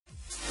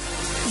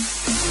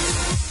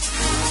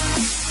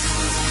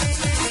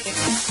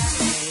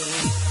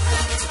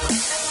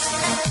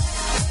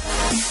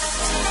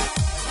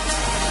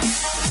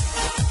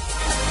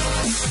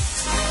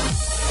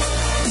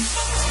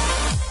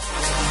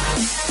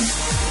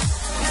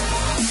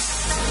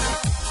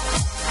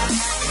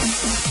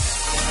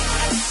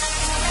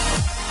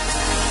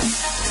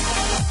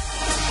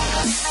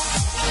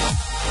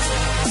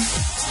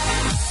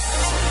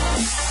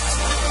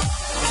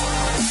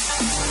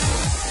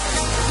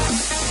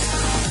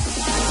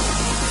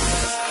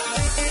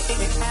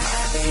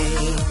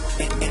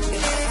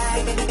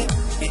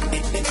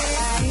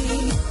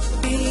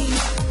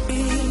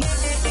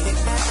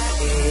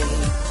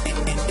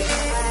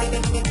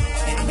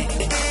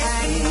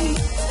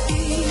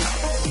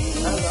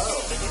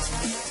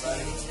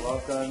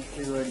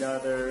welcome to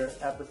another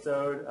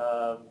episode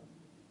of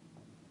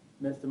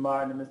Mr.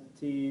 Martin and Mr.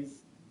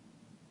 T's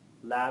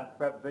lab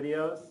prep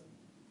videos.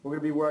 We're going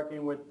to be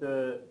working with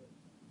the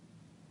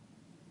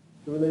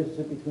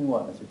relationship between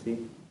what, Mr.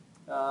 T?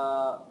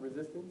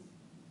 Resistance,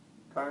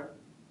 current,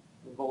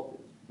 and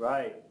voltage.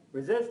 Right.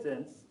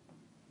 Resistance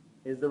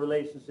is the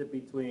relationship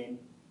between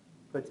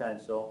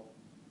potential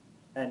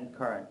and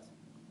current.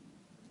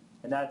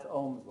 And that's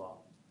Ohm's law.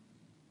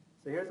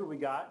 So here's what we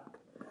got.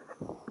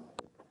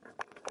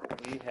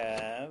 We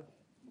have...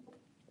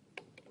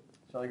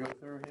 Shall I go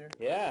through here?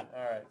 Yeah.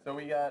 All right. So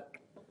we got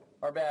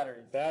our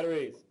batteries.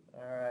 Batteries.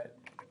 All right.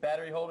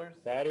 Battery holders.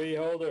 Battery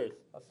holders.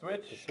 A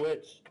switch. A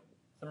switch.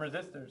 Some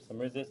resistors. Some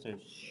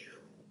resistors.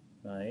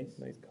 Nice.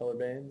 Nice color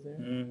bands there.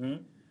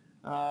 Mm-hmm.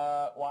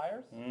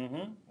 Wires.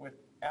 Mm-hmm. With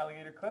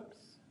alligator clips.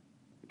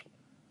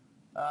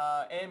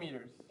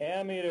 Ammeters.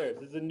 Ammeters.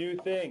 This is a new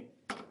thing.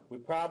 We're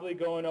probably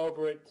going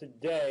over it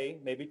today,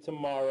 maybe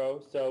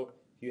tomorrow. So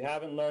if you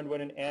haven't learned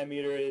what an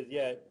ammeter is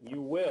yet,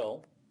 you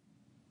will.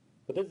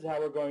 But this is how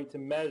we're going to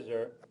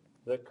measure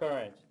the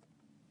current.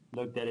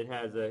 Look that it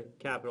has a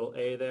capital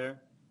A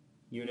there.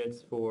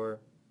 Units for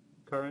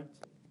current.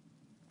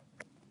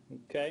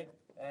 Okay.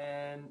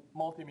 And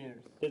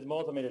multimeters. This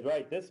multimeter,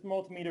 right. This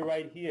multimeter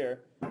right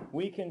here,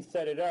 we can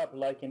set it up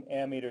like an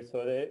ammeter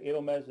so that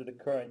it'll measure the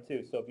current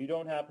too. So if you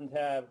don't happen to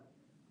have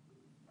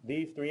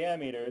these three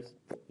ammeters,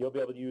 you'll be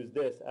able to use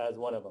this as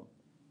one of them.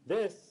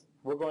 This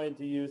we're going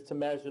to use to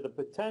measure the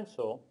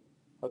potential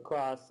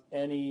across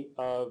any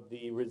of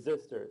the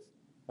resistors.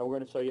 And we're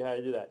going to show you how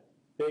to do that.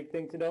 Big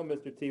thing to know,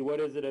 Mr. T, what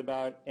is it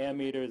about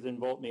ammeters and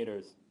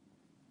voltmeters?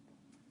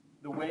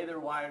 The way they're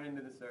wired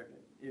into the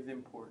circuit is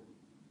important.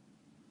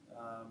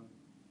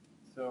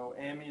 So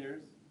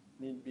ammeters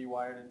need to be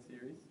wired in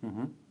series,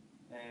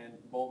 and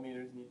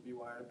voltmeters need to be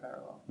wired in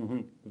parallel.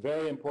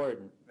 Very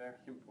important. Very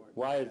important.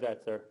 Why is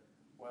that, sir?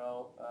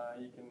 Well,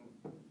 you can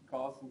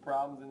cause some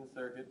problems in the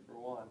circuit, for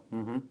one,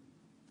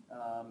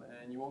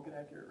 and you won't get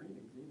accurate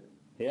readings either.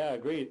 Yeah,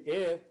 agreed.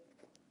 If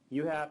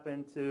you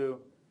happen to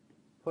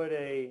put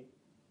a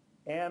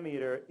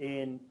ammeter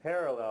in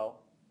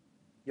parallel,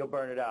 you'll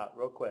burn it out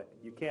real quick.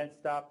 You can't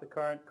stop the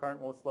current.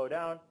 Current won't slow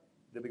down.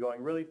 It'll be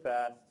going really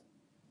fast.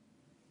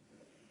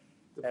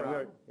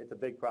 It's a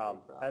big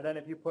problem. And then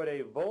if you put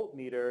a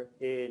voltmeter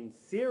in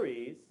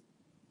series,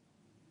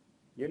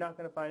 you're not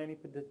going to find any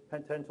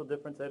potential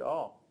difference at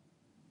all.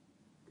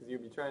 Because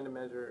you'll be trying to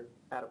measure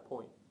at a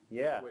point.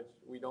 Yeah. Which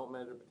we don't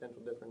measure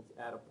potential difference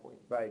at a point.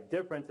 Right.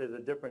 Difference is a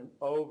difference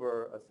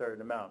over a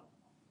certain amount.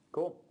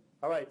 Cool.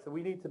 All right, so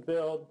we need to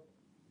build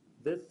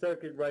this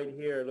circuit right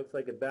here. It looks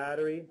like a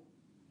battery,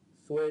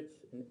 switch,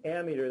 an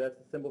ammeter. That's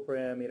the symbol for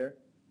ammeter.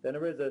 Then a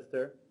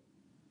resistor.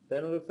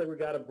 Then it looks like we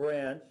got a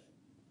branch.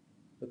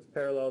 Looks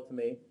parallel to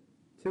me.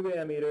 2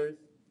 ammeters,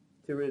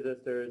 2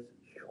 resistors,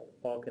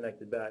 all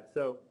connected back.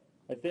 So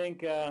I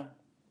think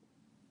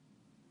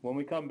when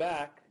we come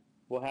back,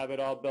 we'll have it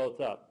all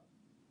built up.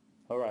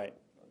 All right.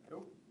 Let's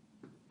go.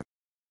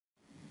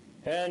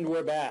 And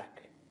we're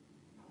back.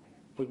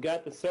 We've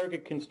got the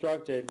circuit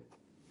constructed,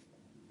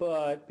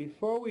 but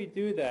before we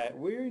do that,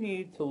 we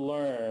need to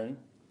learn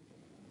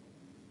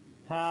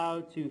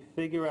how to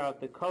figure out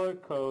the color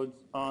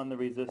codes on the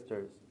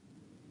resistors.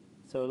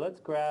 So let's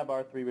grab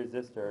our 3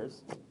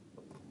 resistors.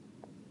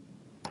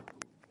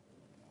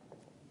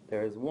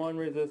 There's one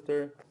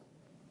resistor,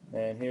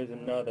 and here's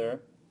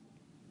another.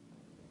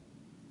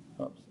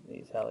 Oops,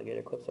 these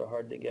alligator clips are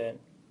hard to get.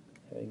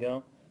 There we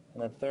go.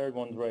 And the third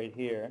one's right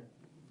here.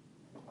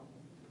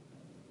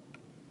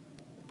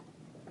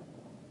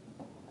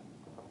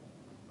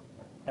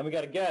 And we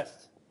got a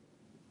guest.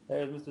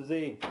 There's Mr.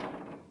 Z.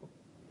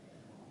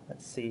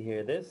 Let's see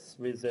here. This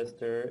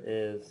resistor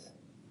is,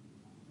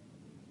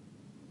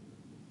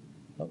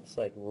 looks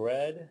like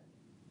red,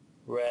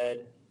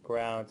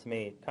 brown to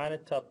me. Kind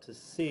of tough to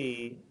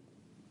see.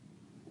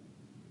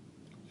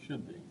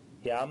 Should be.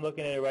 Yeah, I'm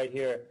looking at it right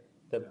here.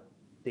 The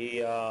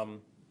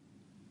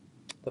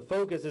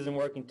focus isn't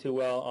working too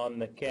well on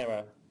the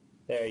camera.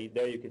 There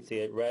you can see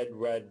it.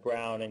 Red,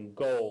 brown, and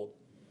gold.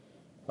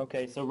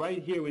 Okay, so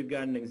right here we've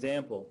got an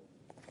example.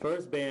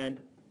 First band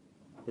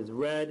is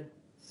red,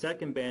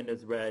 second band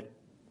is red,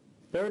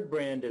 third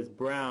band is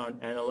brown,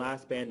 and the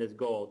last band is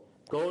gold.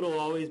 Gold will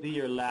always be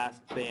your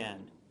last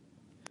band.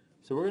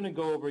 So we're going to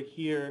go over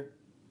here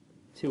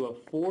to a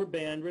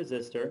 4-band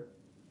resistor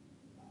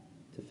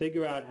to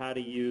figure out how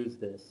to use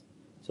this.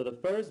 So the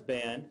first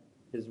band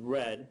is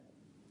red,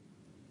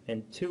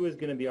 and 2 is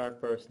going to be our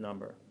first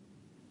number.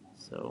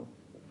 So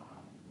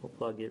we'll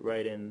plug it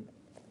right in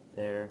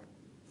there.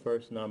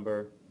 First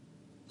number,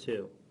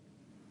 2.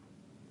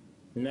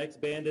 The next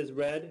band is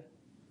red.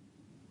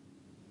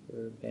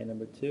 Band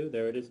number 2.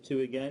 There it is, 2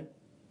 again.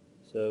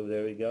 So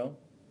there we go.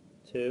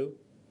 2.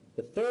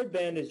 The third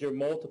band is your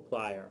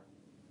multiplier.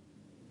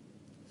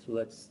 So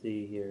let's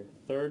see here.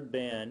 Third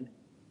band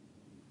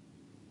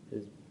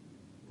is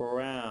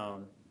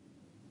brown.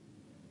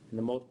 And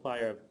the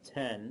multiplier of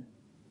 10.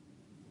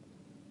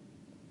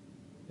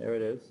 There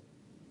it is.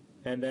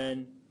 And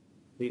then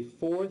the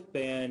fourth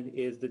band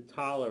is the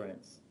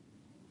tolerance.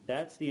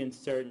 That's the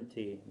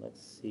uncertainty.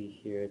 Let's see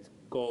here. It's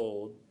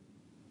gold.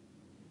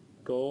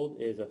 Gold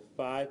is a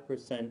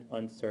 5%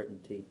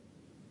 uncertainty.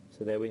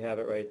 So there we have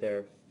it right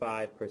there,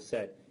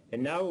 5%.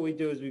 And now what we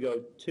do is we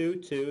go 2,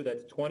 2,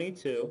 that's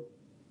 22,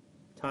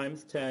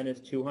 times 10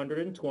 is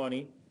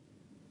 220,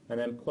 and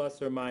then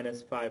plus or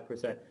minus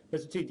 5%.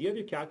 Mr. T, do you have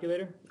your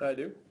calculator? I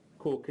do.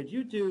 Cool. Could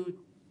you do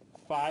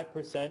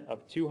 5%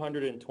 of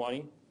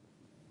 220?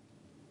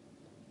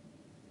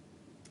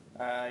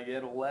 I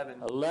get 11.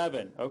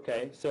 11.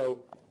 Okay, so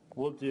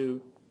we'll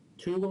do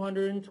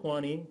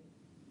 220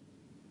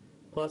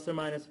 plus or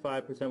minus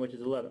 5%, which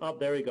is 11. Oh,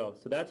 there we go.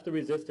 So that's the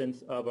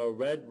resistance of a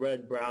red,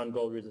 red, brown,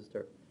 gold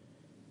resistor.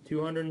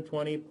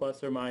 220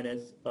 plus or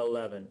minus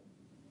 11.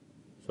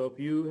 So if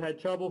you had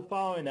trouble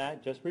following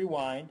that, just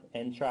rewind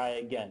and try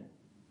again.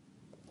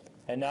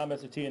 And now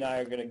Mr. T and I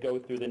are going to go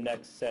through the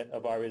next set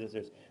of our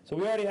resistors. So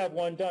we already have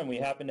one done. We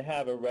happen to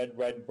have a red,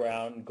 red,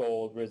 brown,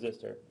 gold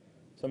resistor.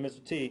 So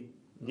Mr. T,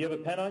 do you have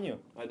a pen on you?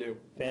 I do.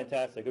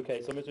 Fantastic.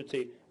 Okay, so Mr.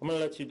 T, I'm going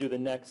to let you do the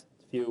next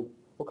few.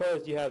 What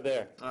colors do you have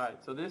there? All right,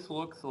 so this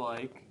looks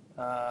like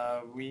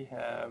we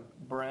have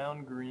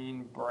brown,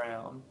 green,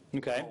 brown,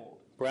 Okay. gold.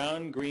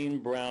 Brown, green,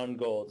 brown,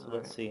 gold. So All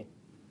let's right. see.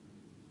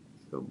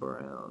 So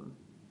brown,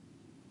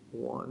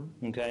 1.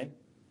 Okay.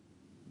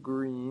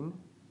 Green,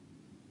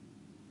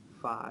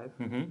 5.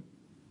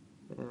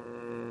 Mm-hmm.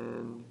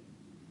 And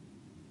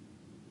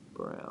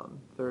brown,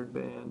 third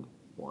band,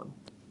 1.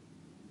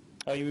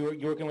 Oh, you're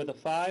working with a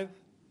 5?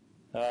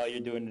 Oh, you're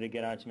doing it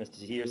again, aren't you, Mr.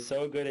 T? You're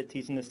so good at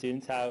teaching the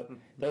students how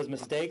those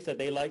mistakes that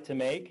they like to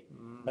make.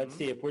 Mm-hmm. Let's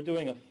see, if we're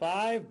doing a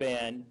 5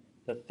 band,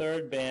 the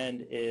third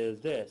band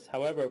is this.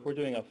 However, if we're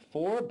doing a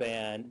 4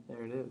 band,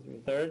 There it is.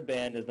 Right. third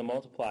band is the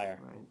multiplier.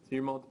 Right. So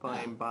you're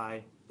multiplying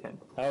by 10.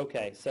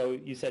 Okay, so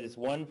you said it's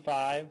 1,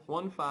 5,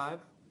 1, 5.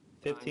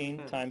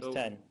 15 times So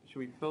 10. Should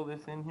we fill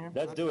this in here?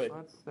 Let's do it.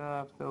 Let's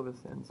fill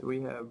this in. So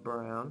we have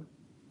brown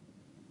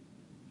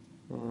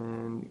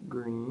and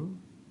green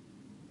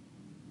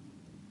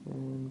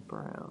and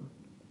brown.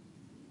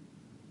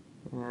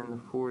 And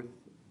the fourth,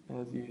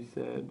 as you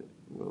said,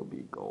 will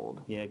be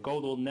gold. Yeah,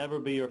 gold will never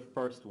be your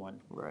first one.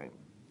 Right.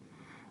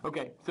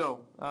 Okay,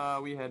 so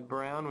we had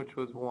brown, which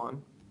was 1,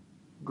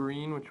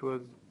 green, which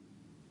was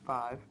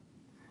 5,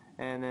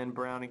 and then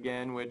brown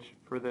again, which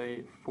for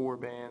the 4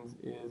 bands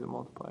is a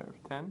multiplier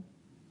of 10,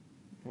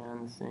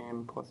 and the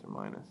same plus or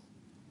minus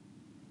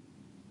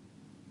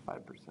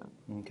 5%.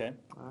 Okay.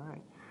 All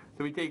right.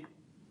 So we take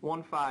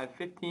 1, 5,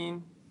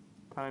 15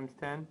 times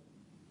 10,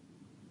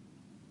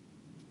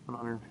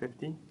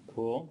 150,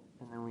 Cool.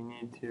 and then we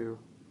need to...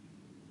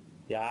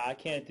 Yeah, I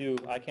can't do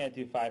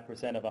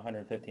 5% of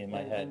 150 in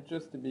my head. And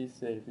just to be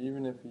safe,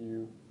 even if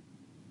you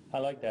I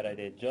like that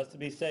idea. Just to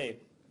be safe.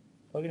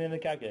 Plug it in the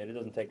calculator. It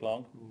doesn't take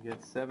long.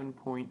 get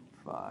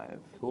 7.5.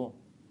 Cool.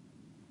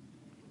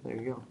 There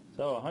you go.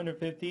 So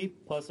 150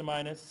 plus or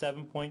minus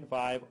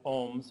 7.5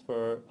 ohms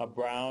for a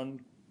brown,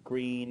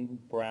 green,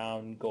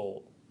 brown,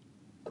 gold.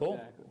 Cool.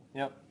 Exactly.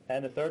 Yep.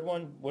 And the third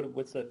one,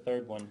 what's the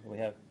third one we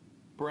have?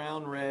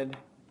 Brown, red,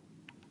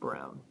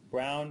 brown.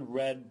 Brown,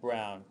 red,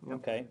 brown. Yep.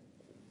 Okay.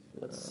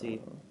 Let's see.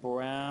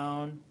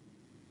 Brown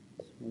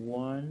is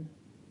 1,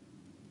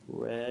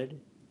 red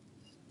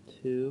is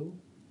 2.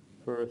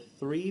 For a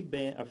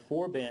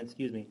 4-band,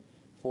 excuse me,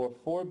 for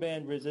a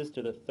 4-band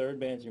resistor, the third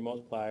band is your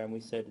multiplier, and we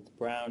said it's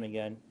brown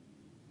again,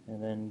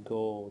 and then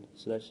gold.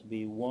 So that should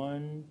be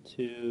 1,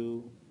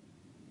 2,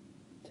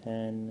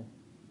 10.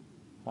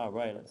 All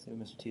right, let's see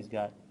what Mr. T's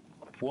got.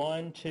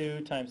 1,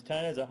 2 times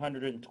 10 is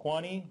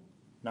 120.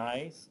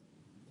 Nice.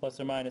 Plus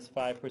or minus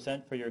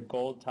 5% for your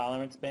gold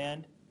tolerance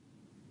band.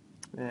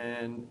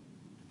 And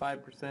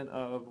 5%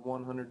 of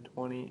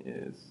 120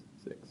 is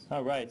 6.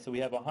 All right, so we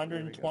have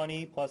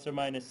 120 plus or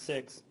minus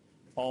 6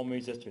 ohm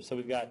resistor. So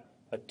we've got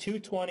a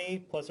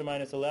 220 plus or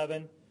minus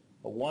 11,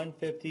 a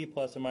 150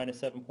 plus or minus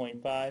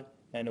 7.5,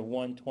 and a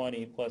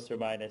 120 plus or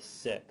minus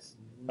 6.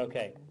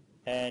 Okay,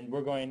 and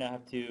we're going to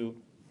have to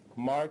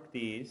mark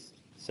these.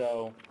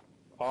 So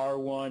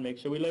R1, make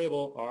sure we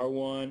label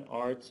R1,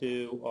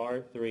 R2,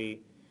 R3.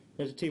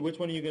 Mr. T, which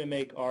one are you going to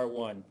make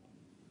R1?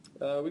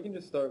 We can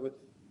just start with,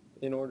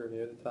 in order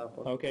here, the top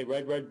one. Okay,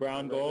 red, red,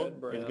 brown, Red, gold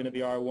red, brown. is going to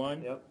be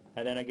R1. Yep.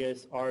 And then I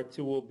guess R2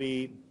 will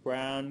be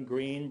brown,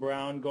 green,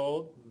 brown,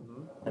 gold.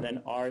 Mm-hmm. And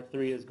then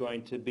R3 is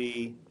going to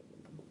be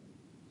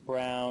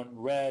brown,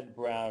 red,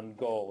 brown,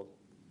 gold.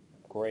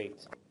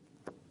 Great.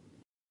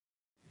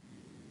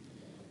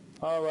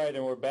 All right,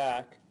 and we're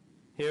back.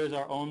 Here's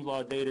our Ohm's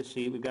Law data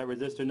sheet. We've got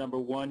resistor number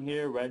 1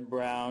 here, red,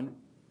 brown,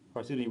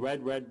 or excuse me,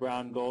 red, red,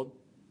 brown, gold.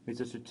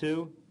 Resistor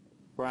 2,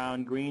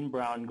 brown, green,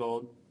 brown,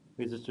 gold.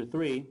 Resistor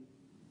 3,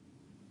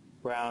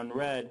 brown,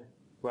 red,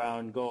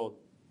 brown, gold.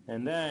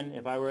 And then,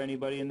 if I were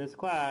anybody in this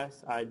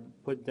class, I'd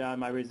put down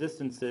my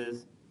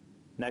resistances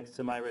next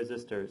to my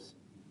resistors.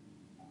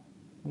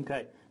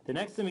 Okay, the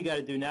next thing we got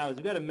to do now is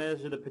we've got to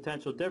measure the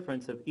potential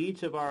difference of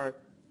each of our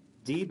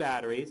D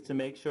batteries to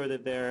make sure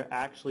that they're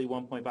actually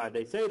 1.5.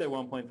 They say they're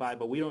 1.5,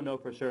 but we don't know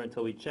for sure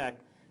until we check.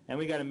 And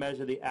we got to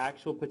measure the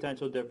actual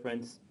potential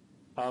difference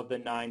of the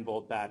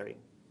 9-volt battery.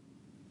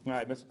 All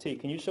right, Mr. T,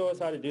 can you show us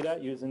how to do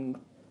that using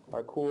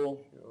our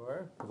cool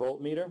Sure.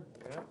 voltmeter?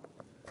 Yeah.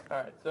 All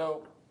right,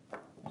 so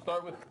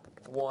start with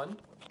 1.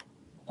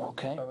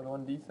 Okay. Start with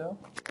 1 D cell.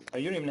 Oh,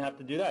 you don't even have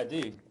to do that, do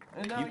you?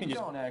 And no, You can you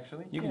just- don't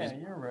actually. you can yeah,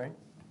 just- you're right.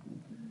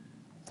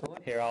 So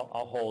let's, Here, I'll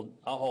hold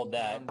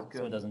that Sounds so it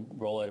good. doesn't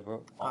roll over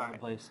all over the right.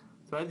 place.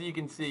 so as you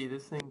can see,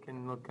 this thing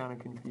can look kind of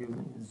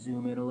confusing.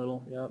 Zoom in a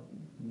little. Yep.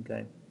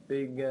 Okay.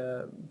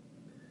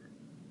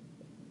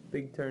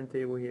 Big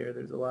turntable here.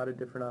 There's a lot of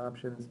different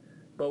options.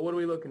 But what are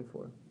we looking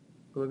for?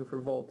 We're looking for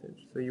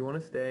voltage. So you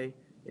want to stay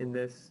in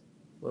this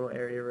little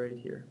area right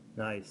here.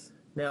 Nice.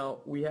 Now,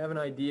 we have an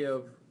idea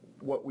of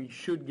what we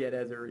should get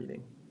as a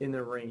reading in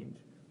the range.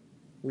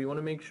 We want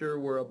to make sure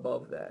we're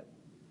above that.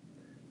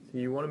 So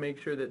you want to make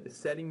sure that the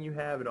setting you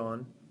have it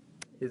on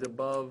is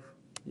above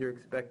your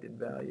expected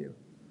value.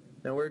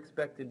 Now we're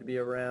expected to be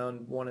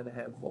around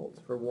 1.5 volts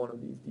for one of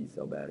these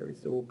D-cell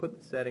batteries. So we'll put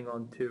the setting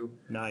on 2.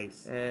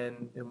 Nice.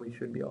 And we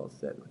should be all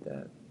set with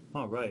that.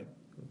 All right.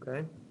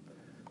 Okay?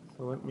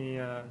 So let me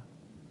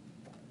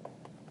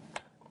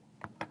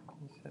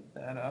set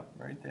that up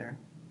right there.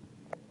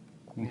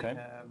 We Okay.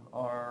 have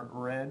our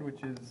red,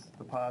 which is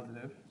the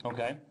positive,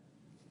 Okay.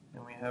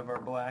 and we have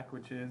our black,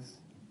 which is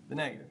the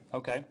negative.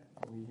 Okay.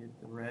 We hit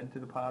the red to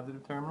the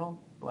positive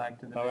terminal, black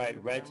to the All right.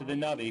 negative Red to the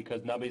terminal. nubby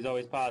because nubby's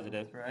always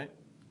positive. That's right.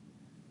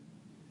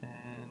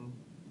 And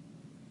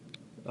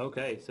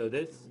Okay. So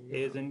this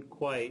isn't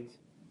quite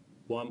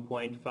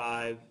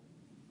 1.5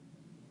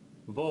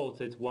 volts.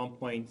 It's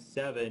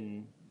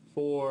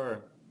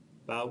 1.74,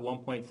 about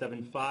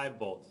 1.75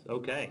 volts.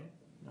 Okay.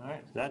 all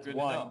right, So that's good to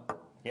one. know.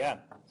 Yeah.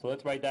 So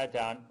let's write that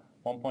down.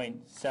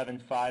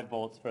 1.75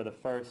 volts for the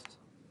first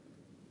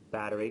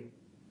battery.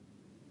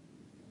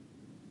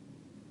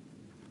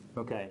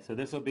 Okay, so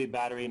this will be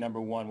battery number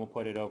 1. We'll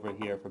put it over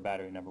here for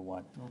battery number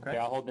 1. Okay. Okay,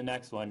 I'll hold the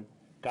next one.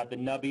 Got the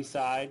nubby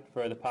side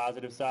for the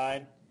positive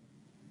side.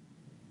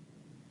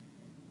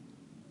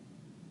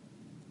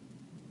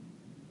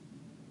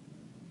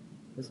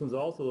 This one's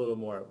also a little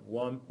more,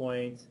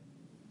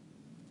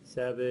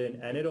 1.7,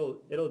 and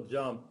it'll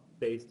jump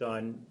based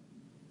on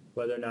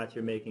whether or not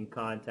you're making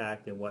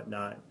contact and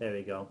whatnot. There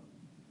we go.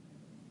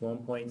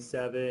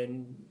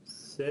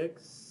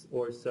 1.76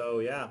 or so,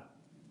 yeah.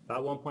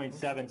 About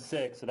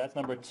 1.76, so that's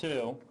number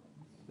 2.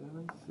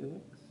 7, 6.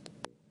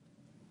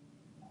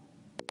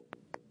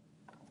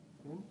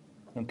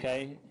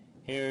 Okay,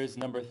 here's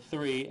number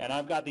 3, and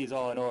I've got these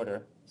all in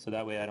order, so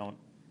that way I don't,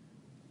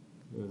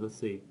 let's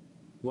see,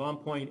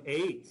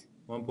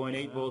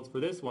 1.8 volts for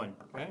this one.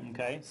 Okay.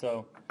 Okay,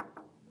 so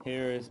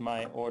here is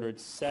my ordered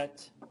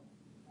set,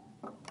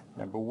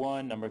 number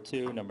 1, number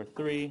 2, number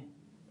 3,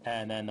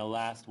 and then the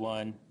last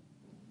one.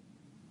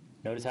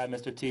 Notice how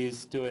Mr.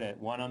 T's doing it,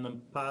 1 on the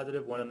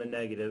positive, 1 on the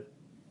negative,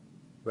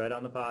 red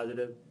on the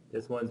positive,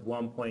 this one's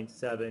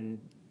 1.7,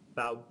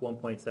 about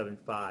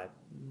 1.75.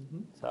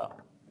 So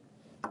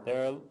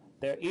they're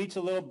each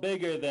a little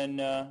bigger than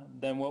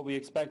what we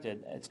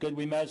expected. It's good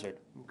we measured.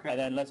 Okay. And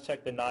then let's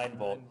check the 9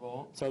 volt. 9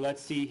 volt. So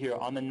let's see here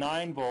on the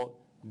 9 volt,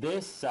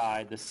 this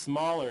side, the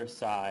smaller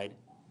side.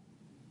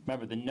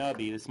 Remember the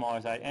nubby, the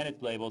smaller side, and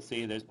it's labeled.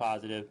 See, there's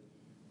positive,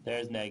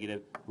 there's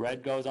negative.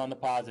 Red goes on the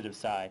positive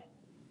side.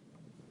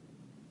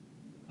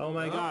 Oh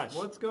my gosh!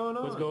 What's going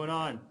on? What's going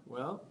on?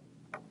 Well,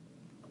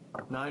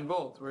 9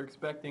 volts. We're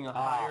expecting a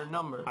higher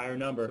number. Higher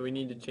number. So we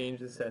need to change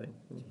the setting.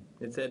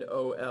 It said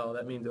OL.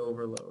 That means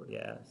overload.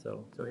 Yeah.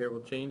 So So here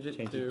we'll change it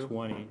change to to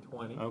 20.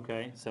 20.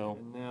 Okay. So.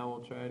 And now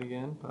we'll try it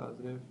again.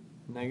 Positive,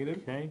 negative.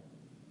 Okay.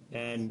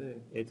 And Let's see.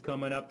 it's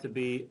coming up to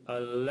be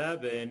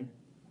 11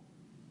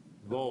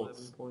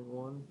 volts.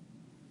 11.1.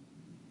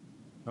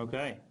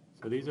 Okay.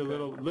 So these are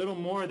little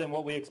more than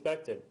what we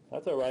expected.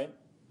 That's all right.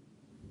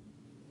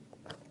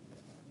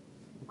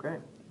 Okay.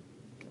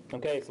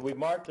 Okay, so we've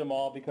marked them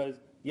all because,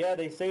 yeah,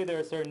 they say they're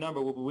a certain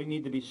number, but we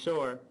need to be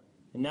sure.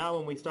 And now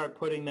when we start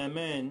putting them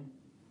in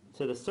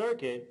to the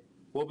circuit,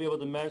 we'll be able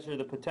to measure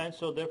the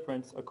potential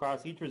difference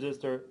across each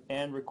resistor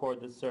and record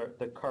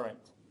the current.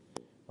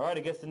 All right,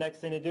 I guess the next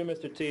thing to do,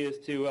 Mr. T, is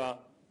to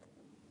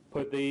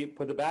put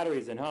the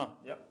batteries in, huh?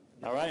 Yep.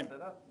 All right,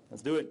 Set up.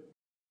 let's do it.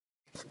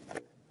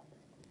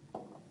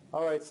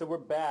 All right, so we're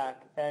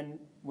back, and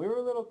we were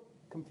a little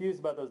confused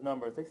about those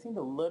numbers. They seemed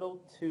a little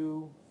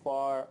too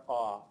far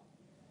off.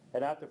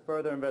 And after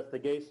further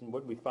investigation,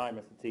 what did we find,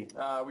 Mr. T?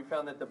 We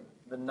found that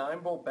the 9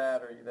 volt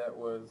battery that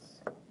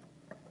was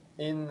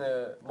in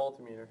the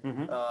multimeter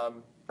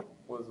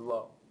was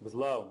low. It was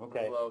low,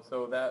 okay. Was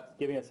low, so that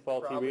Giving us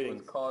faulty probably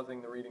readings. was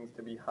causing the readings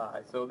to be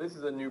high. So this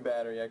is a new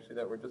battery actually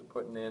that we're just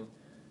putting in.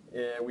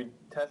 We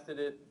tested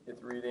it.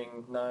 It's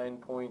reading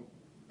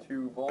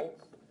 9.2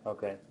 volts.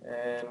 Okay.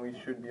 And we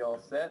should be all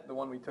set. The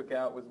one we took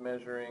out was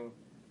measuring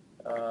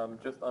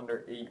just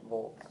under 8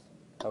 volts.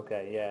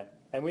 Okay, yeah.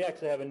 And we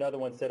actually have another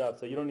one set up,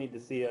 so you don't need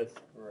to see us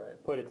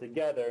put it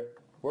together.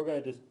 We're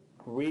going to just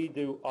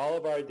redo all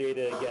of our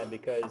data again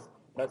because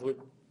that's what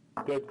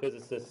good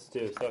physicists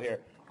do. So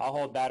here, I'll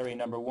hold battery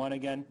number 1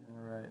 again.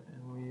 All right,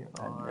 and we And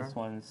are this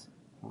one's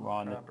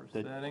on the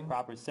setting.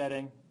 proper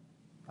setting.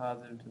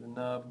 Positive to the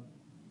nub.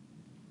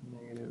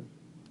 negative.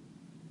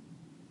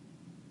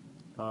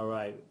 All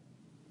right.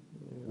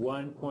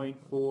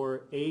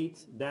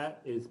 1.48,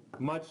 that is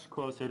much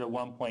closer to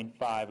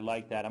 1.5,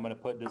 like that. I'm going to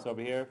put this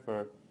over here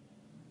for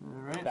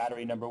All right.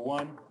 battery number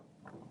 1.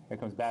 Here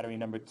comes battery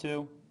number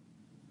 2.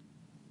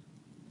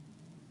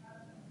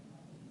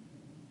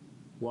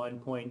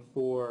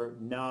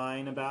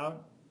 1.49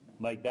 about,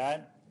 like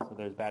that. So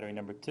there's battery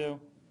number 2.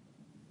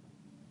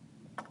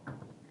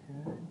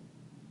 Okay.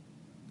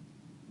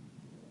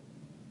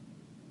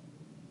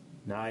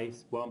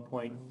 Nice,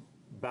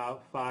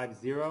 about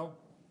 50.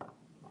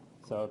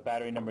 So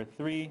battery number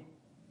 3,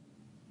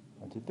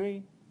 1, 2,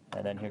 3,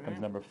 and then here comes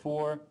number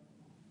 4.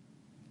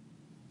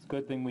 It's a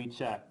good thing we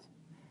checked.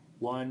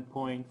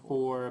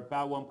 1.4,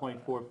 about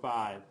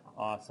 1.45,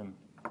 awesome.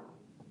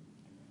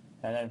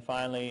 And then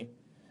finally,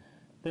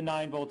 the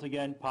 9 volt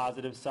again,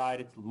 positive side,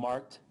 it's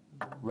marked.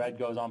 Red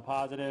goes on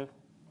positive.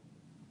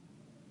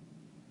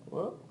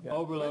 Whoop,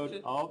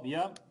 Overload, oh,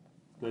 yep,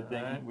 good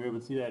thing Alright. we were able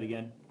to see that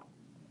again.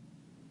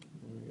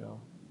 There we go.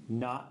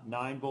 Not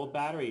 9 volt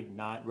battery,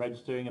 not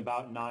registering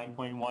about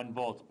 9.1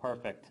 volts.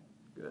 Perfect.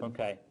 Good.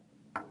 Okay.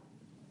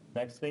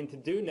 Next thing to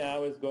do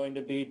now is going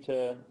to be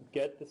to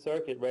get the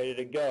circuit ready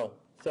to go.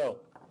 So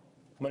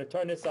I'm going to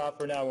turn this off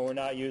for now when we're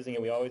not using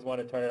it. We always want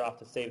to turn it off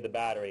to save the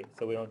battery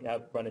so we don't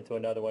have run into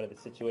another one of the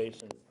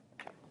situations.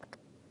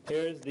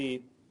 Here's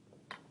the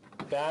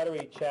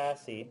battery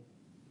chassis.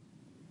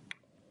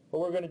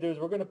 What we're going to do is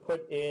we're going to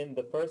put in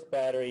the first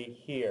battery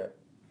here.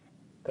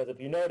 Because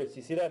if you notice,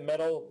 you see that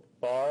metal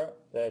bar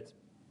that's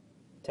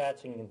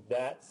attaching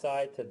that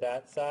side to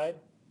that side?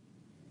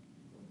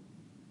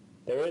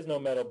 There is no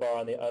metal bar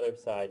on the other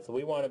side, so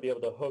we want to be able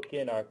to hook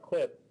in our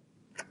clip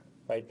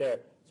right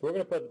there. So we're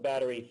going to put the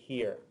battery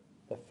here,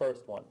 the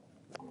first one.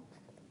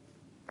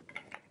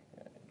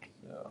 Okay,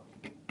 so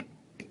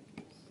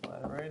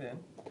slide it right in.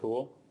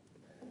 Cool.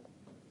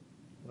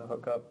 I'm going to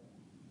hook up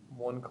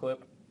one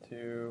clip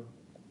to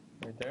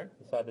right there,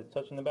 The side that's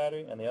touching the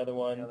battery, and the other the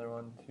one. other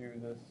one to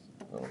this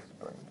little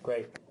spring.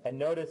 Great. And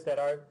notice that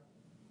our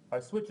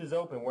switch is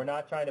open. We're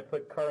not trying to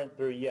put current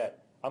through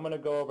yet. I'm going to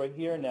go over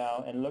here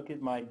now and look at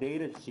my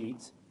data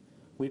sheets.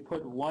 We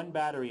put one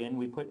battery in.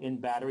 We put in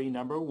battery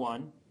number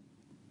 1.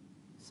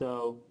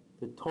 So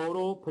the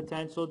total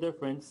potential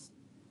difference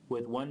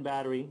with one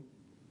battery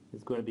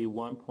is going to be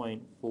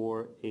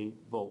 1.48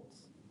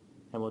 volts.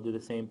 And we'll do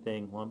the same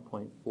thing,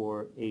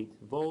 1.48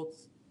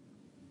 volts,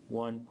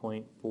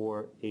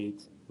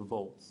 1.48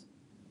 volts.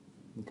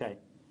 Okay.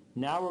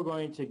 Now we're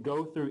going to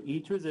go through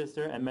each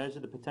resistor and measure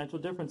the potential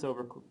difference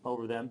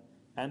over them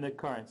and the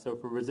current. So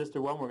for resistor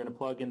 1, we're going to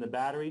plug in the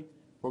battery.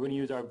 We're going to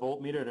use our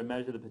voltmeter to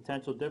measure the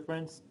potential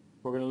difference.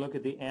 We're going to look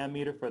at the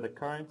ammeter for the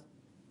current.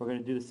 We're going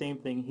to do the same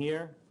thing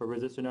here for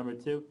resistor number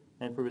 2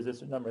 and for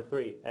resistor number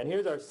 3. And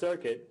here's our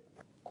circuit.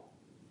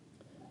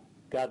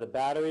 Got the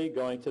battery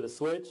going to the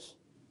switch,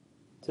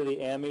 to the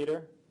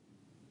ammeter,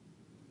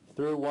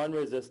 through one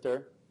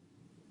resistor.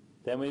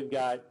 Then we've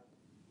got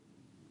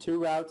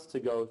 2 routes to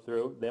go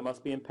through. They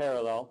must be in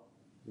parallel.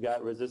 We've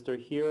got a resistor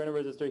here and a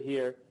resistor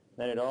here.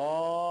 Then it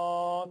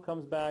all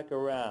comes back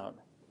around.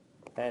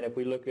 And if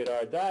we look at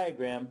our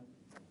diagram,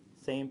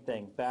 same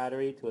thing.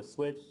 Battery to a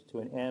switch, to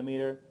an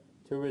ammeter,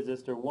 to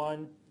resistor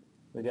 1.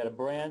 We've got a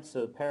branch,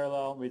 so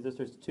parallel.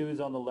 Resistors 2 is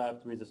on the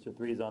left, resistor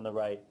 3 is on the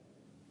right.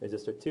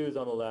 Resistor 2 is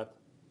on the left,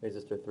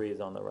 resistor 3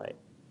 is on the right.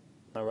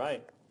 All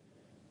right.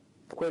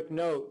 Quick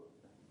note.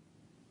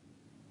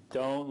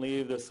 Don't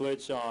leave the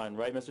switch on.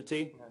 Right, Mr.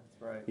 T? That's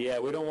right. Yeah,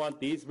 we don't want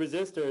these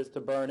resistors to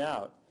burn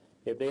out.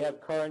 If they have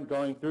current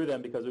going through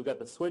them because we've got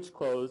the switch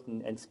closed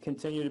and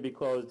continue to be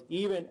closed,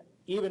 even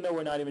though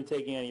we're not even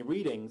taking any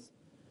readings,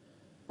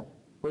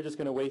 we're just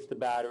going to waste the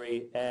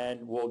battery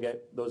and we'll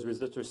get those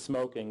resistors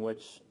smoking,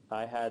 which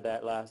I had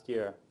that last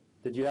year.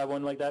 Did you have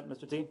one like that,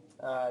 Mr. T?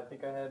 I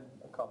think I had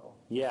a couple.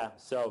 Yeah,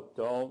 so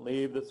don't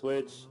leave the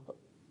switch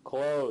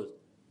closed.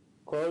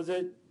 Close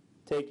it,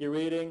 take your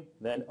reading,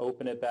 then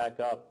open it back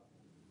up.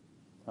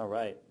 All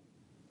right.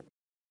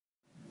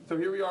 So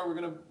here we are. We're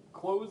going to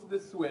close the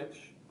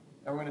switch,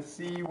 and we're going to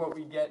see what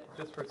we get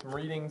just for some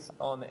readings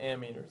on the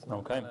ammeter. So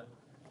Okay. I'm gonna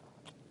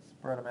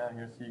spread them out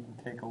here so you can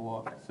take a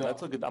look. So,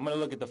 Let's look at. I'm going to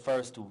look at the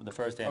first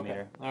ammeter.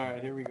 Okay. All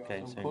right, here we go.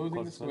 Okay, So so I'm closing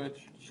close the the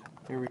switch. switch.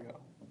 Here we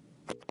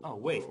go. Oh,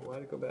 wait. Oh, why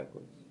did it go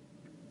backwards?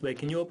 Wait,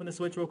 can you open the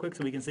switch real quick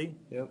so we can see?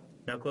 Yep.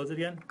 Now close it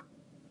again.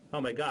 Oh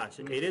my gosh,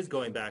 it is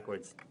going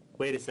backwards.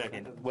 Wait a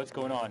second. What's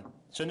going on?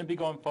 Shouldn't it be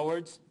going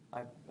forwards?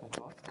 I thought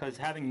so. Because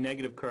having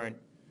negative current.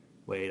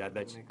 Wait, I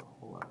bet you. Make a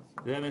whole lot of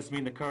sense. That must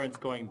mean the current's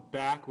going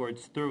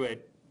backwards through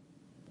it.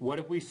 What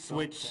if we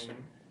switch?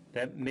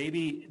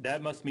 Okay.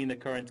 That must mean the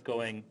current's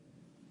going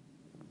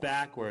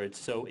backwards.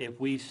 So if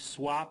we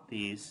swap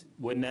these,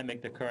 wouldn't that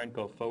make the current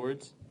go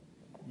forwards?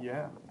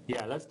 Yeah.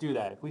 Yeah, let's do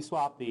that. If we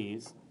swap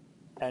these,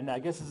 and I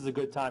guess this is a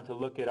good time to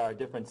look at our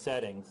different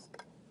settings.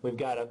 We've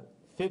got a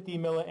 50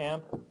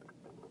 milliamp,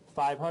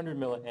 500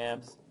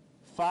 milliamps,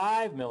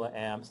 5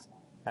 milliamps,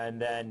 and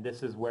then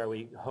this is where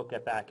we hook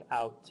it back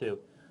out to.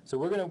 So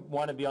we're going to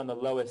want to be on the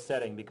lowest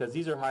setting because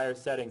these are higher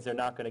settings. They're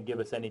not going to give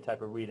us any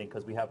type of reading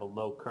because we have a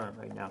low current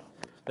right now.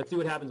 Let's see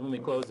what happens when we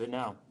close it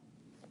now.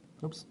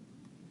 Oops.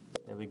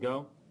 There we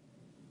go.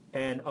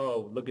 And,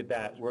 oh, look at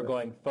that. We're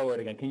going forward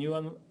again. Can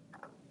you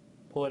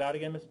pull it out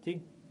again, Mr.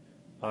 T?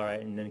 All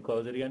right, and then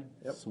close it again?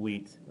 Yep.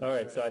 Sweet. All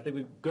right, so I think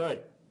we're good.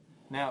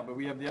 Now, but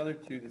we have the other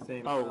two the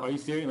same. Oh, are you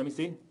serious? Let me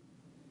see.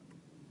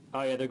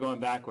 Oh, yeah, they're going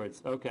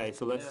backwards. Okay,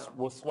 so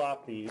we'll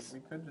swap these. We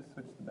could just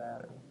switch the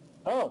battery.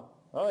 Oh,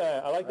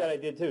 yeah, I like that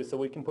idea too. So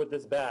we can put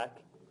this back.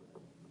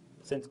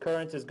 Since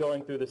current is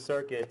going through the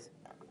circuit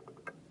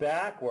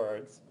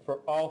backwards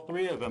for all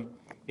three of them,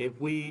 if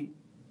we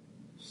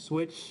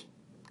switch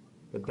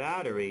the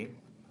battery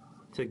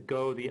to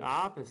go the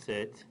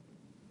opposite,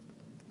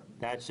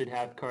 that should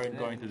have current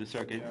going through the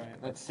circuit. All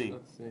right, Let's see.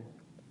 Let's see.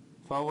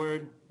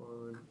 Forward,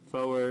 Forward.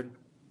 forward,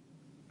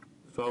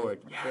 forward.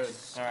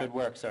 Yes. Good. All right. Good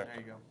work, sir.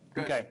 There you go.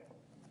 Good. Okay.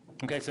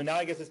 Okay, so now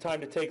I guess it's time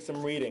to take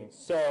some readings.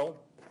 So,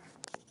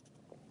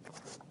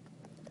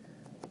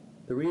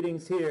 the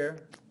readings here,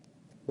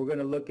 we're going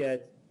to look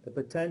at the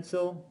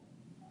potential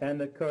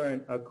and the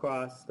current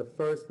across the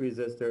first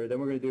resistor. Then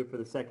we're going to do it for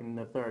the second and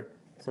the third.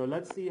 So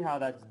let's see how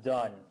that's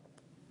done.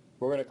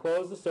 We're going to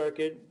close the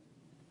circuit.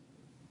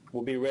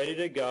 We'll be ready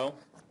to go.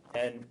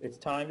 And it's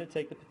time to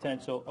take the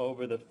potential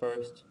over the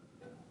first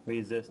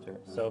resistor.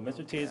 So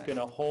Mr. T is going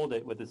to hold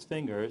it with his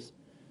fingers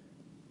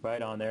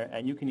right on there.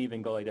 And you can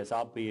even go like this.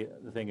 I'll be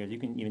the fingers. You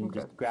can even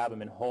just grab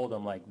them and hold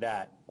them like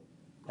that.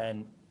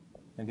 And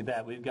look at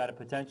that. We've got a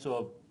potential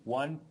of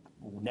one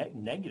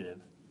negative.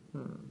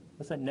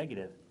 What's that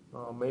negative?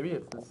 Oh, maybe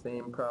it's the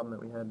same problem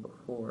that we had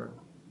before.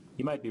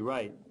 You might be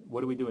right. What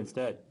do we do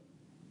instead?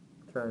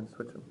 Try and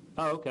switch them.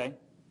 Oh, okay.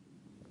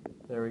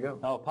 There we go.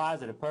 Oh,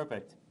 positive.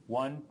 Perfect.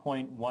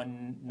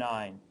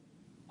 1.19.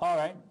 All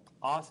right.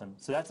 Awesome.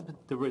 So that's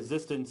the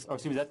resistance, or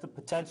excuse me, that's the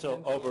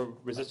potential over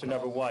resistor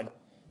number 1.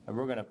 And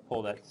we're going to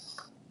pull that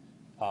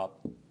up.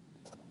 It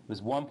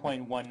was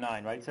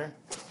 1.19, right, sir?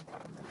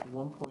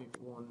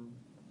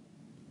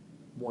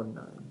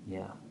 1.119.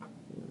 Yeah.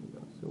 There we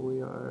go. So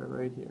we are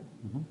right here.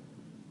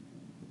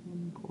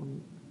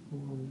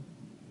 1.19.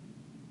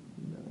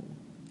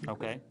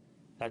 Okay.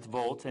 That's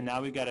volts. And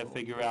now we've got to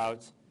figure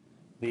out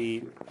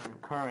the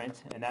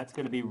current, and that's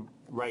going to be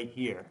right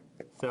here.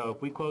 So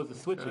if we close the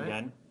switch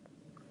again,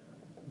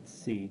 let's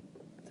see,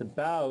 it's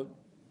about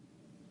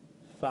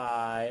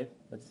 5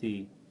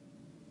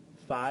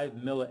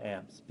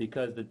 milliamps,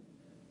 because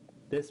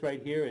this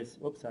right here is,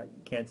 oops, I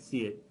can't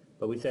see it,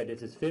 but we said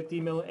this is 50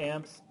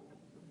 milliamps.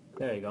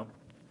 There you go.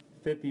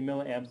 50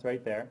 milliamps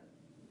right there.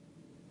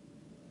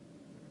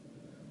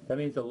 That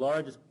means the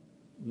largest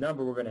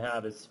number we're going to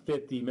have is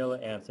 50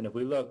 milliamps. And if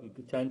we look,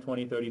 10,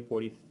 20, 30,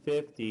 40,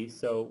 50,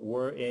 so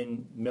we're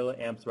in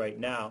milliamps right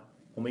now.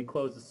 When we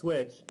close the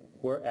switch,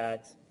 we're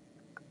at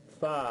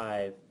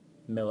 5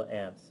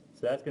 milliamps.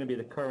 So that's going to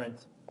be the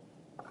current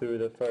through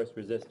the first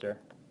resistor,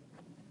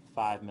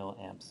 5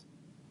 milliamps.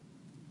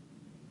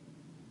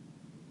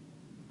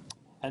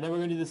 And then we're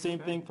going to do the same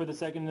thing for the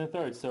second and the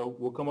third. So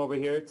we'll come over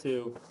here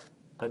to,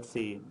 let's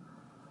see,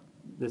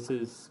 this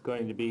is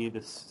going to be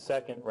the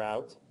second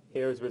route.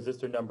 Here's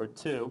resistor number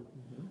 2.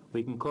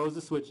 We can close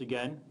the switch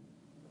again,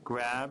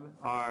 grab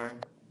our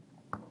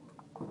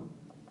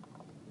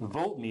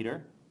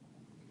voltmeter.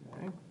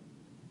 Okay.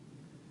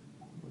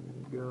 We're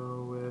going to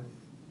go with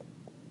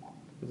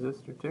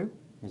resistor 2.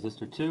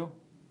 Resistor 2.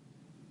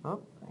 Oh,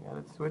 I got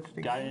it switched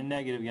again. Got it in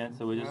negative again,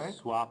 so we'll just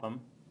swap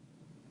them.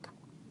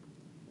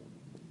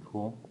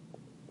 Cool.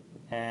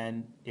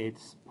 And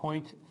it's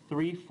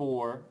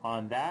 0.34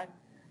 on that.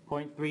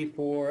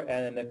 0.34, and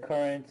then the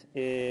current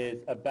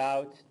is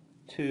about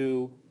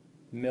 2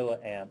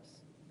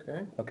 milliamps.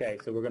 Okay. Okay,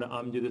 so we're going to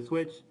undo the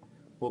switch.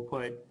 We'll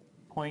put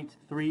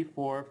 0.34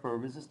 for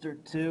resistor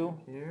 2.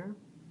 Here.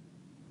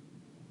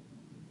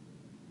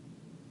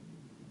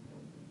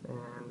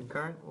 And the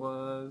current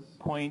was?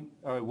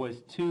 It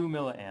was 2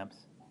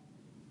 milliamps.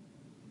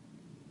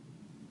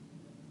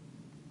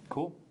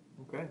 Cool.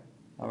 Okay.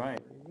 All right.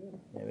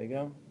 There we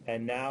go.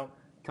 And now,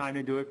 time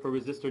to do it for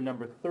resistor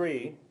number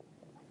 3.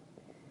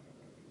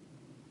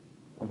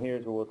 And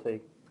here's where we'll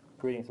take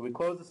reading. So we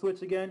close the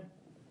switch again.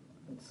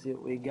 Let's see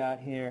what we got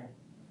here.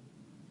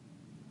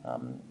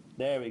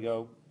 There we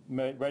go.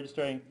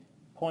 Registering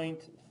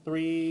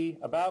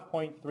about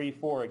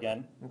 0.34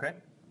 again. Okay.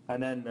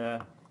 And then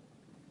the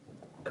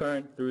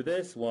current through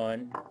this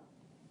one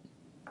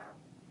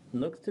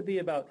looks to be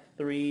about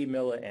 3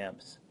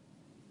 milliamps.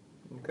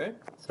 Okay.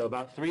 So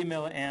about 3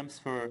 milliamps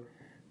for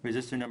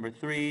resistor number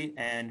 3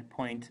 and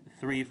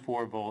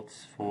 0.34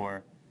 volts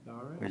for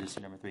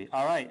resistor number 3.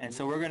 All right, and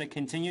so we're going to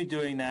continue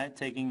doing that,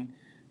 taking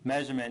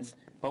measurements,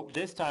 but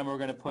this time we're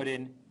going to put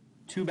in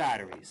 2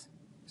 batteries.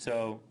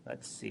 So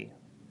let's see.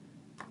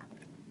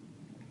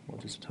 We'll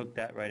just hook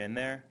that right in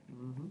there.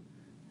 And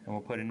we'll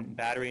put in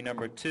battery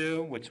number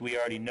 2, which we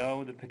already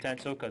know the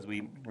potential because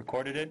we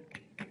recorded it.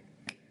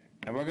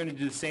 And we're going to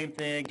do the same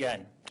thing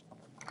again.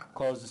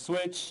 Close the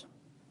switch,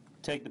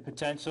 take the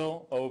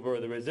potential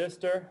over the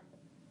resistor,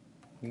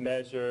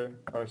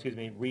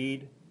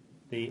 read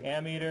the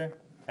ammeter,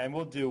 and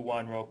we'll do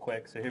one real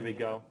quick. So here we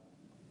go.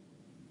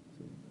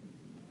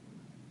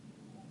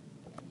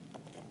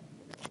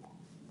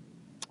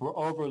 We're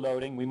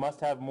overloading. We must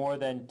have more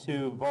than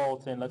 2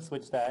 volts, and let's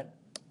switch that.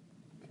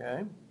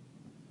 Okay.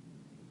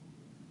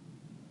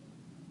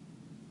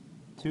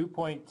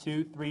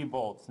 2.23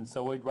 volts, and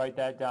so we'd write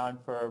that down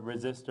for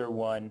resistor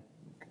 1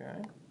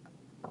 Okay.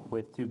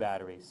 with 2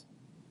 batteries.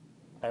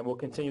 And we'll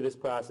continue this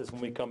process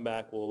when we come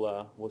back.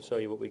 We'll show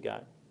you what we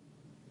got.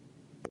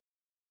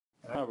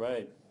 All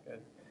right.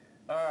 Good.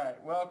 All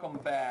right. Welcome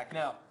back.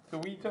 Now, so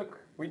we took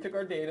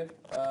our data,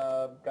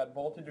 got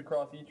voltage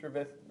across each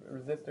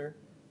resistor.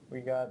 We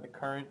got the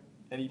current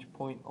at each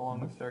point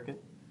along the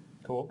circuit.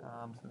 Cool.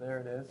 So there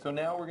it is. So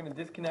now we're going to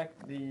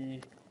disconnect the.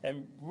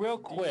 And real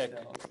quick,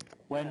 cells.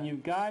 when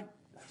you've got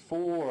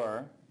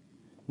 4,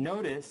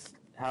 notice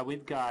how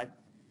we've got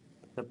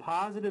the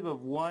positive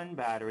of one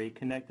battery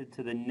connected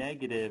to the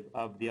negative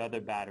of the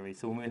other battery.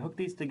 So when we hook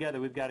these together,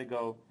 we've got to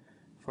go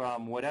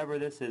from whatever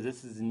this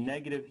is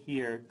negative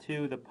here,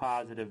 to the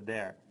positive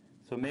there.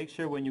 So make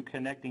sure when you're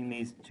connecting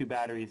these 2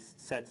 battery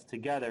sets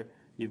together,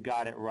 you've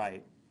got it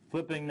right.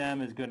 Flipping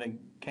them is going to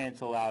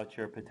cancel out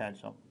your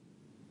potential.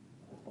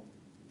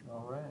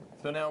 All right.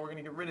 So now we're going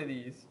to get rid of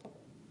these.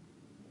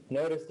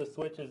 Notice the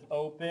switch is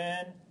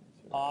open.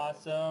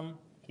 Awesome.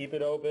 Keep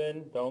it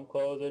open. Don't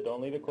close it.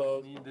 Don't leave it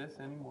closed. Don't need this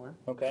anymore.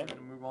 Okay. We're going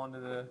to move on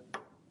to the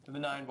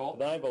 9 volt.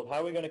 9 volt.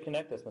 How are we going to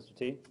connect this, Mr.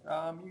 T? You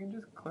can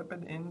just clip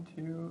it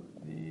into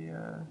these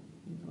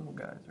little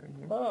guys right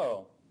here.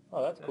 Oh,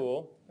 that's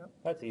cool. Yep.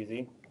 That's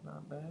easy.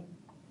 Not bad.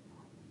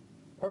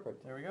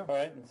 Perfect. There we go. All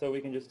right, and so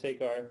we can just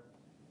take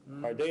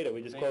our data.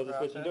 We just Same close the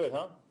switch and do it,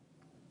 process.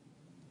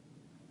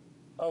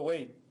 huh? Oh,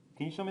 wait.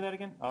 Can you show me that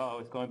again? Oh,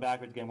 it's going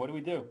backwards again. What do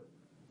we do?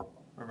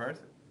 Reverse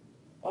it.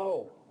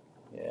 Oh,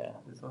 yeah.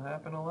 This will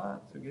happen a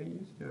lot, so get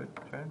used to it.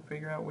 Try and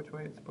figure out which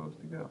way it's supposed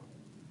to go.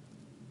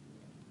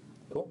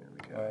 Cool. There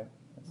we go. All right,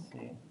 let's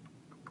see.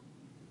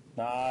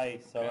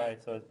 Nice. All right,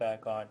 so it's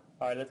back on.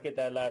 All right, let's get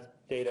that last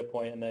data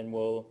point, and then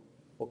we'll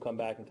come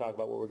back and talk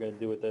about what we're going to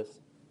do with this.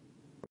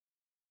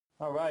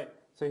 All right,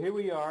 so here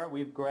we are.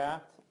 We've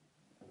graphed.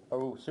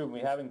 Oh, shoot, we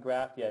haven't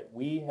graphed yet.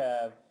 We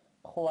have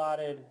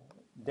plotted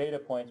data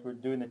points. We're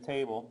doing the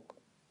table.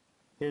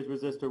 Here's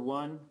resistor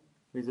 1,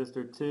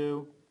 resistor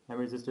 2, and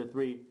resistor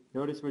 3.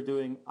 Notice we're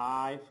doing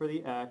I for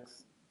the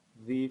X,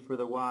 V for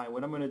the Y.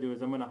 What I'm going to do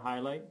is I'm going to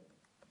highlight,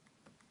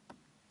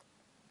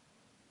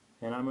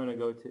 and I'm going to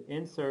go to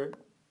Insert,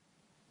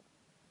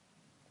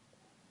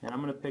 and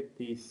I'm going to pick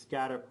the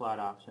Scatter Plot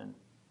option.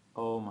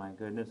 Oh my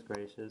goodness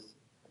gracious.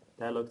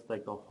 That looks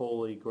like the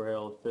holy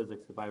grail of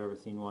physics if I've ever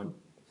seen one.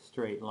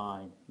 Straight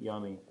line.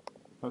 Yummy.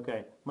 Okay,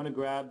 I'm going to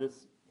grab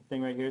this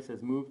thing right here. It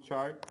says Move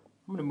Chart.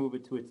 I'm going to move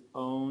it to its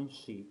own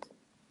sheet.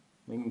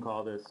 We can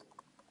call this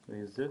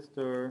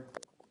Resistor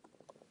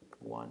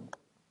 1.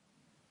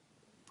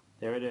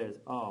 There it is.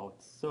 Oh,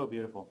 it's so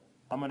beautiful.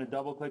 I'm going to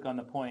double click on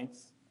the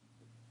points,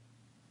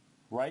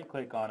 right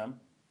click on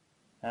them,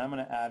 and I'm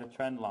going to add a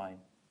trend line.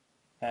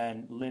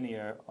 And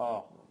linear,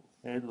 oh,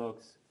 it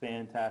looks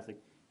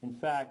fantastic. In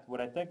fact, what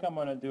I think I'm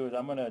going to do is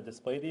I'm going to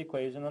display the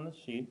equation on the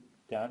sheet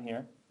down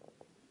here.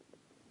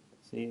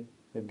 See,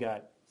 we've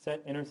got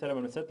set intercept. I'm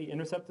going to set the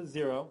intercept to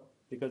 0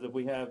 because if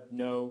we have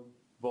no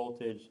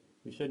voltage,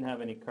 we shouldn't have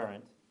any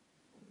current.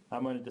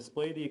 I'm going to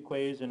display the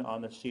equation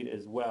on the sheet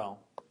as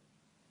well.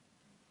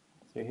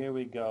 So here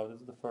we go.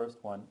 This is the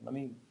first one. Let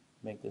me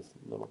make this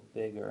a little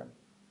bigger.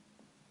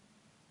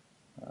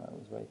 It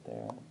was right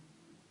there.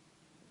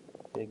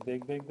 Big,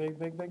 big, big, big,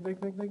 big, big, big,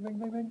 big, big, big,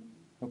 big, big.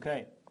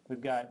 Okay,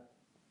 we've got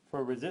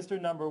for resistor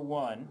number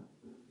 1.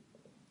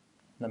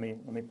 Let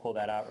me pull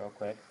that out real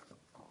quick.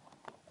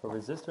 For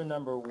resistor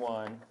number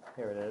 1,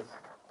 here it is.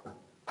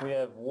 We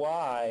have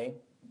Y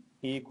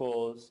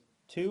equals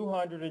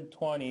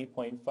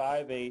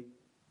 220.58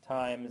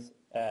 times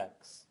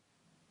X.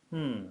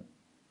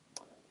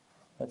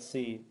 Let's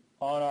see.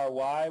 On our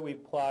Y, we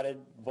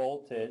plotted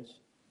voltage,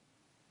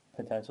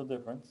 potential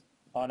difference.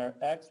 On our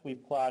X, we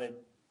plotted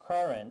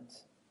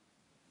current.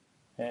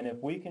 And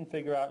if we can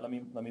figure out, let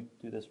me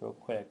do this real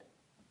quick.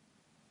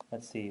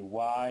 Let's see.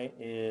 Y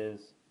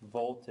is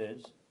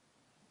voltage.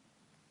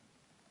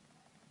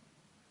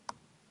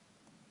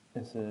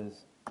 This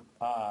is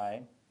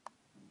I.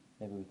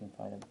 Maybe we can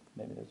find it.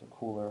 Maybe there's a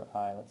cooler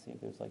I. Let's see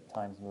if there's like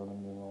times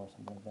Roman numeral or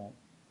something like that.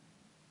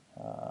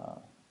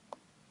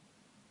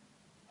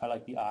 I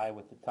like the I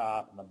with the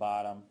top and the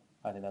bottom.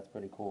 I think that's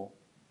pretty cool.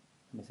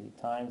 Let me see.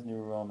 Times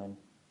New Roman.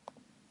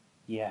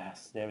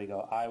 Yes, there we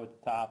go. I with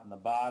the top and the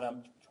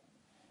bottom.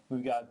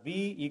 We've got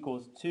V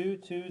equals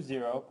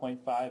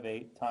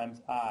 220.58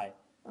 times I.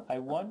 I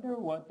wonder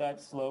what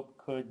that slope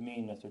could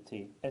mean, Mr.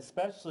 T,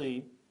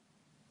 especially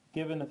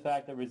given the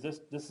fact that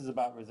this is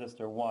about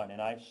resistor 1,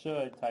 and I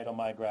should title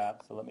my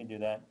graph, so let me do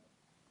that.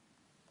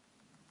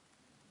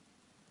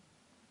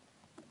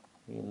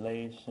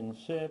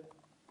 Relationship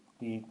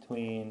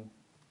between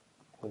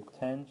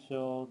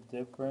potential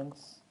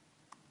difference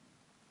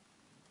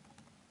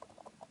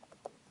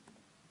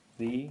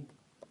V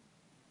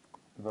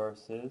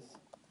versus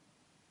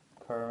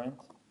current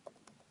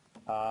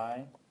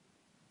I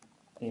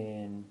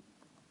in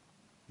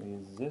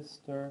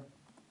resistor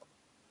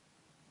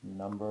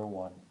number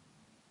 1.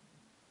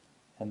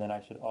 And then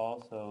I should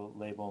also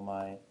label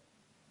my,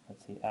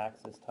 let's see,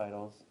 axis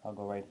titles. I'll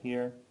go right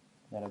here.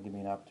 That'll give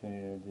me an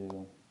opportunity to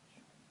do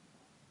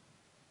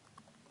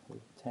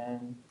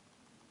 10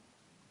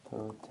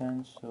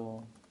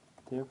 potential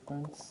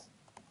difference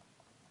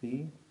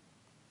V,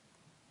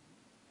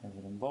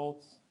 measured in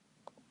volts,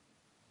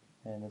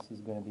 and this is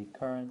going to be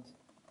current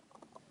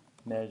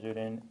measured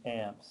in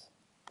amps.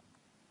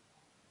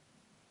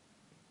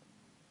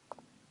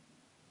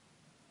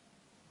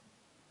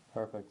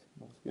 Perfect.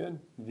 That's good.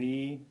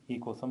 V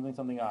equals something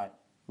something I.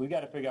 We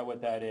got to figure out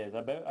what that is.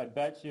 I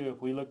bet you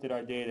if we looked at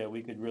our data,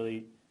 we could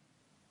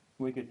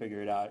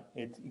figure it out.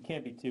 It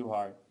can't be too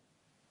hard.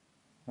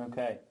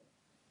 Okay.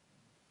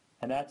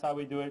 And that's how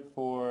we do it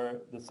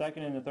for the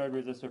second and the third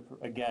resistor.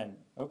 Again,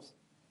 oops.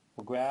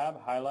 We'll grab,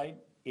 highlight,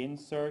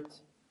 insert,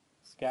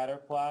 scatter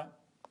plot.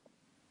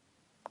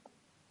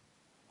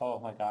 Oh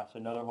my gosh,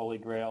 another holy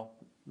grail.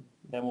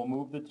 Then we'll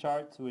move the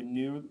chart to a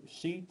new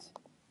sheet.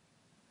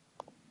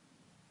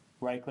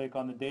 Right-click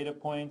on the data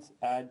points,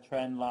 add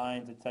trend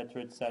lines,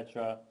 etc.,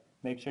 etc.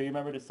 Make sure you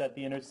remember to set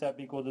the intercept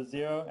equal to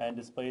 0 and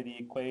display the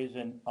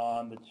equation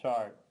on the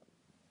chart.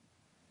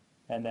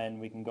 And then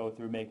we can go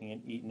through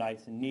making it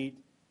nice and neat.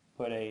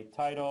 Put a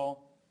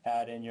title,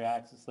 add in your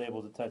axis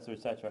labels, etc.,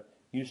 etc.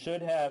 You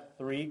should have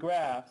 3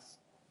 graphs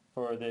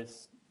for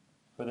this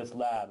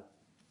lab.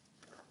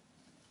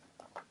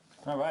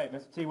 All right,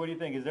 Mr. T, what do you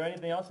think? Is there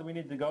anything else that we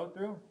need to go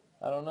through?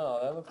 I don't know.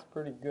 That looks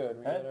pretty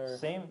good.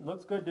 Same,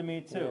 looks good to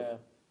me too. Yeah.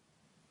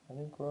 I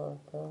think we're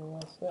probably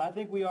all set. I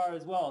think we are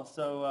as well.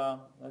 So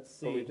let's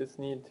see. But we just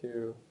need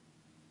to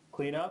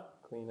clean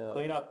up,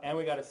 and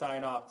we got to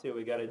sign off too.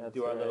 We got to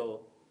do our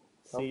little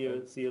see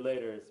you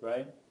later's,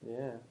 right?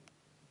 Yeah.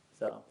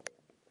 So,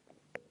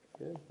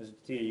 good. Mr.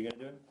 T, are you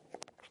gonna do it?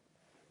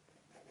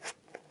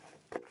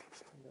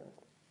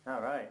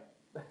 All right.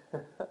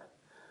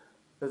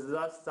 This is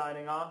us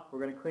signing off. We're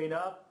gonna clean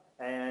up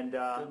and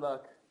good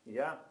luck.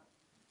 Yeah.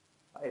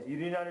 If you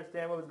didn't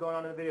understand what was going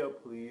on in the video,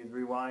 please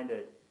rewind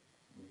it.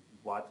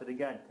 Watch it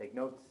again. Take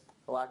notes.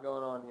 A lot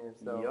going on here,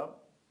 so yep.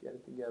 Get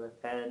it together.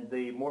 And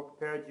the more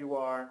prepared you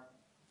are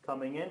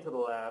coming into the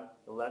lab,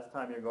 the less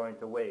time you're going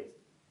to waste.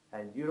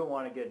 And you don't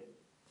want to get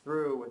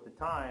through with the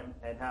time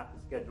and have to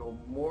schedule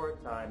more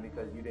time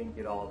because you didn't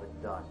get all of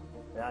it done.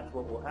 And that's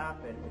what will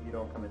happen if you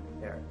don't come in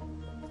prepared.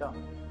 So,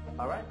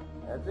 all right.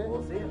 That's it.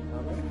 We'll see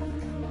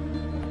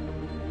you.